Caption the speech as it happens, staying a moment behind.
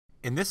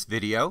In this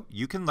video,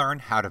 you can learn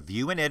how to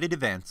view and edit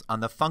events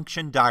on the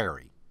function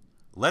diary.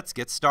 Let's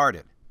get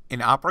started.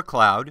 In Opera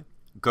Cloud,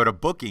 go to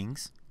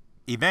Bookings,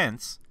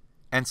 Events,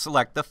 and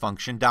select the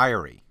function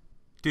diary.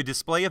 To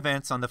display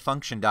events on the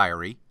function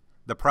diary,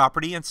 the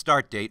property and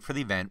start date for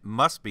the event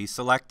must be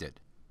selected.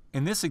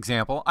 In this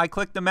example, I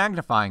click the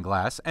magnifying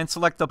glass and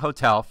select the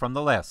hotel from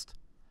the list.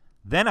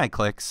 Then I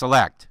click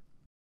Select.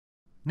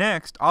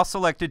 Next, I'll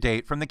select a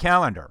date from the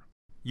calendar.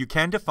 You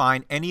can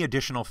define any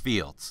additional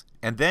fields,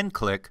 and then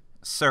click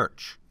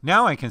Search.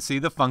 Now I can see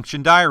the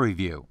function diary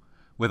view,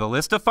 with a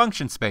list of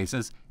function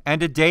spaces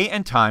and a day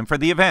and time for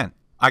the event.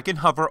 I can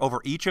hover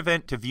over each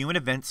event to view an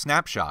event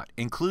snapshot,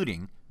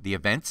 including the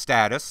event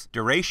status,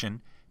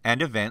 duration,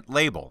 and event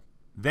label.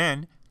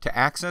 Then, to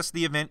access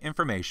the event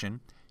information,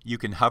 you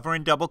can hover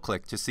and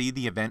double-click to see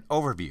the event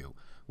overview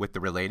with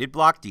the related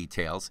block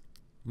details.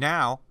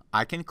 Now,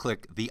 I can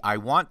click the I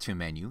Want To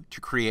menu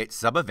to create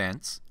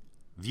sub-events,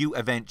 view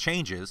event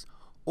changes,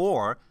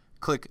 or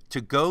click to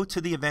go to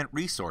the event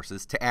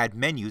resources to add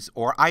menus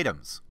or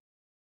items.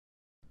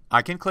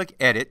 I can click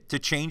Edit to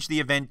change the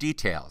event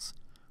details.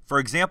 For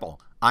example,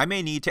 I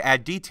may need to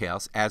add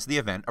details as the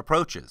event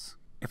approaches.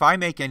 If I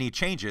make any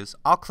changes,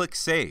 I'll click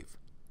Save.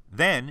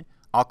 Then,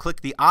 I'll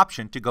click the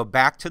option to go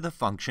back to the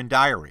function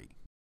diary.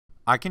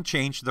 I can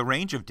change the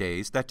range of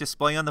days that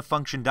display on the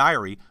function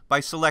diary by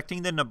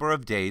selecting the number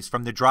of days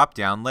from the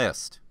drop-down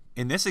list.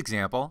 In this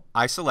example,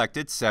 I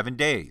selected 7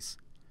 days.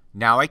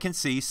 Now I can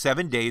see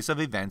 7 days of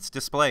events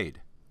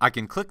displayed. I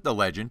can click the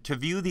legend to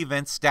view the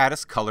event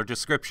status color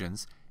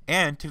descriptions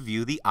and to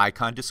view the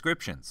icon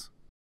descriptions.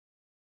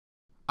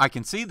 I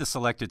can see the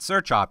selected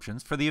search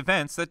options for the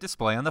events that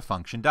display on the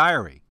function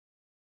diary.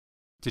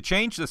 To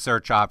change the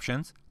search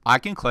options, I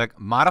can click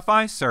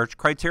Modify Search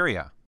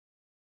Criteria.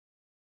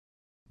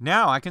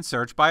 Now I can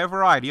search by a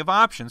variety of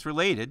options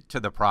related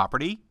to the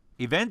property,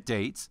 event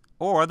dates,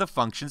 or the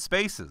function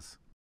spaces.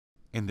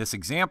 In this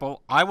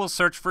example, I will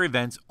search for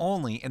events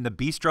only in the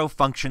Bistro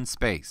function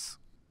space.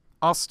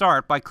 I'll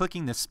start by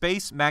clicking the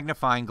space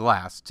magnifying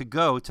glass to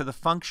go to the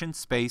function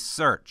space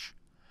search.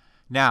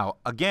 Now,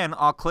 again,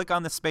 I'll click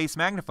on the space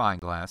magnifying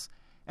glass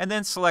and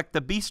then select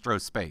the Bistro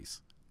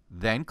space.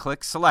 Then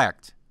click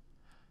Select.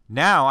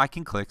 Now I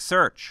can click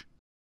Search.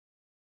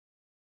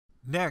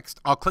 Next,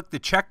 I'll click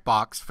the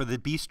checkbox for the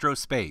Bistro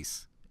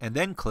space and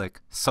then click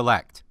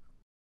Select.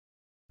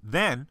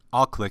 Then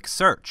I'll click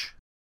Search.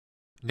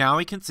 Now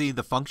we can see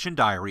the function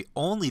diary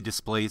only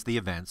displays the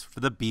events for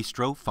the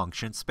Bistro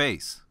function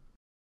space.